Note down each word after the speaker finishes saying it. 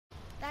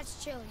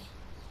That's chilly.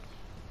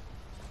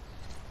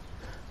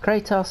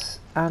 Kratos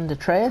and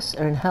Atreus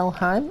are in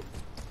Helheim,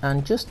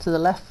 and just to the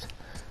left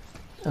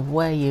of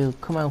where you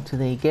come out of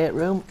the gate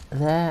room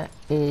there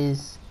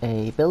is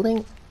a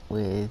building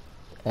with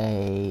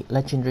a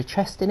legendary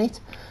chest in it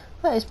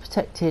that is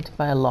protected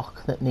by a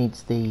lock that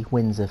needs the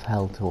winds of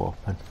hell to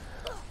open.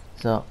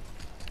 So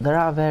there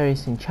are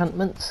various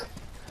enchantments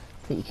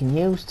that you can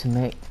use to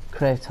make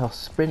Kratos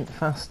sprint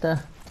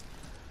faster,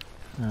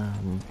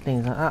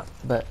 things like that,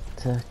 but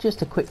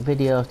just a quick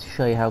video to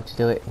show you how to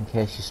do it in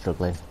case you're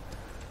struggling,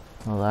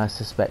 although I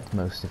suspect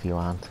most of you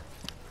aren't.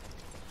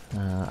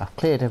 I've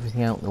cleared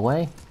everything out of the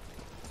way,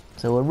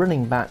 so we're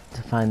running back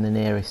to find the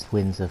nearest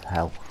winds of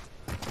hell,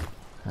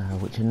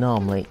 which are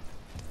normally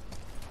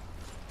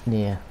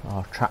near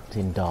or trapped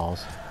in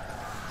doors.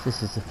 So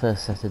this is the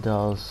first set of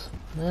doors,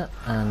 yeah,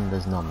 and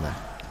there's none there.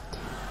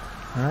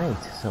 Right,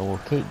 so we'll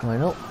keep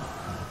going up,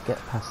 get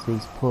past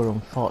these poor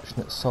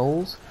unfortunate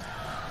souls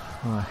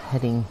who are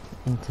heading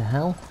into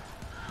hell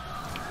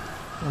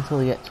until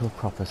we get to a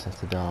proper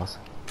set of doors.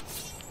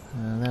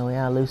 And there we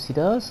are, Lucy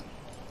doors.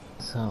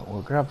 So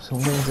we'll grab some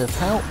winds of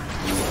hell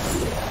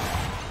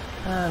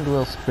and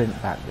we'll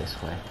sprint back this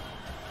way.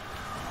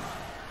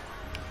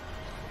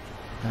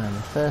 And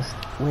the first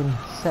wind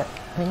set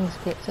things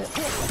gets it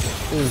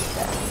is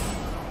there.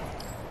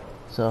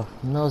 So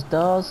from those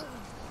doors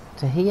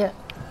to here,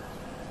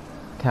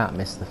 can't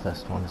miss the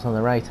first one. It's on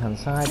the right hand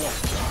side.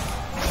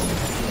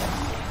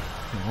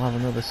 We'll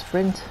have another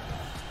sprint,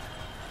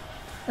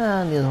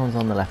 and the other one's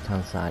on the left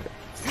hand side.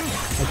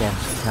 Again,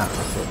 can't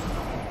miss it.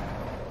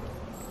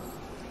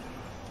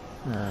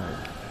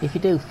 If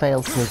you do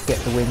fail to get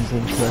the winds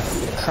into a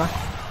trap,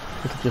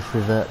 it'll just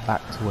revert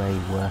back to where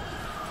you were.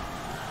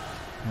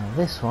 Now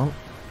this one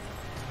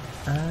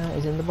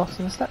is in the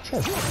bottom of the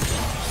statue.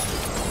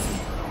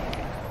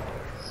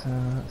 So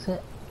that's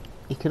it.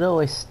 You could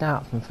always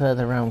start from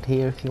further around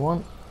here if you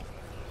want.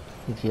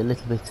 Gives you a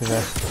little bit of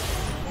a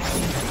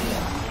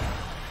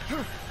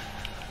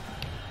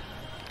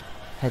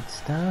head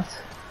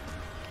start.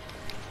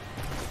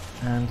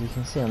 And you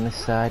can see on this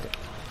side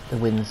the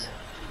wind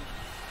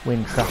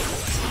trap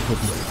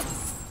hidden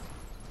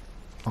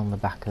on the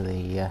back of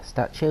the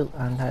statue,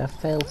 and I have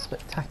failed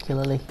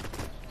spectacularly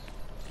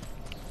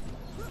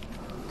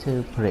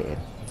to put it in.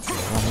 So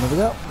we'll have another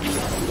go.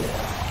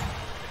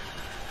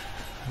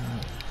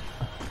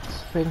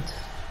 Sprint.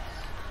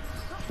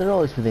 They're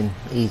always within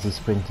easy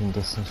sprinting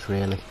distance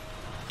really.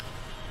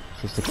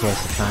 It's just a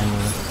case of timing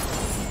them.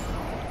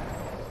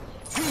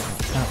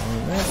 That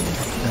one there.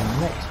 And the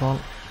next one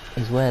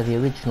is where the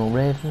original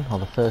raven, or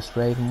the first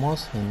raven,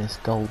 was, in this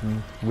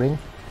golden ring.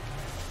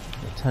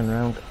 You turn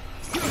around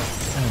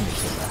and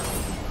it's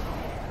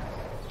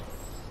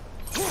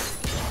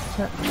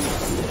there.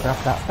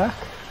 Grab that back.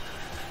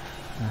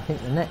 And I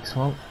think the next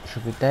one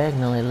should be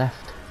diagonally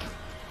left,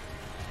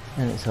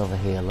 and it's over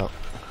here, look.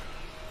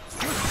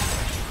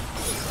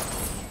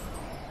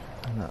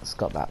 And that's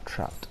got that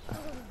trapped.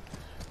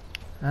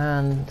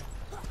 And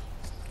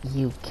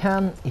you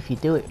can, if you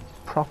do it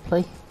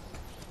properly,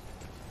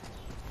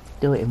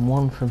 do it in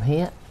one from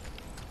here,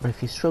 but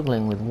if you're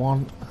struggling with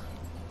one,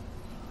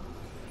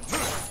 you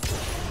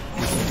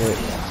can do it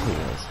in 2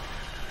 ways.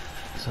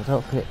 So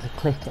don't forget to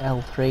click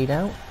L3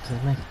 down to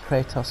make a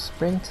Kratos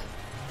sprint.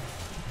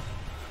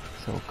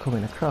 So we're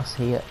coming across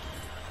here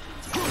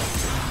to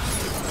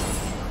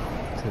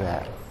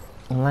there.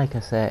 And like I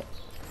say,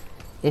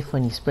 if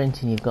when you're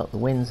sprinting you've got the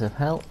winds of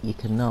hell, you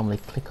can normally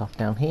click off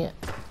down here,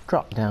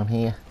 drop down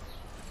here,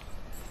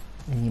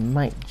 and you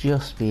might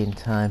just be in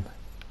time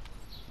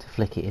to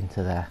flick it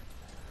into there.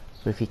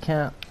 But if you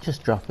can't,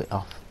 just drop it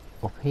off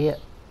up here.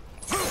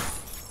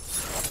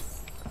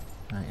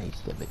 Right, I need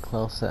to get a bit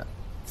closer.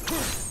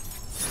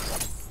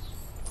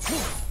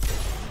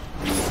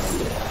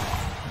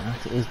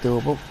 That is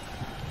doable.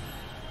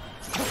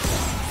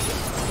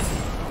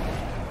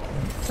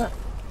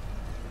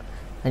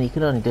 And you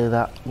can only do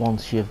that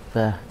once you've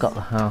got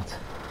the heart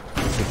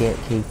of the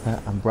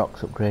gatekeeper and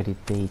Brock's upgraded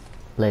the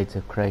blades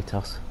of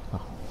Kratos, or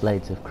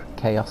blades of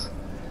chaos,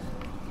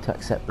 to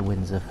accept the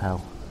winds of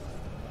hell.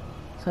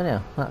 So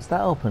now, that's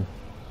that open.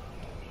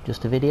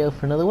 Just a video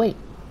for another week.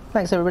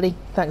 Thanks everybody,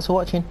 thanks for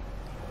watching.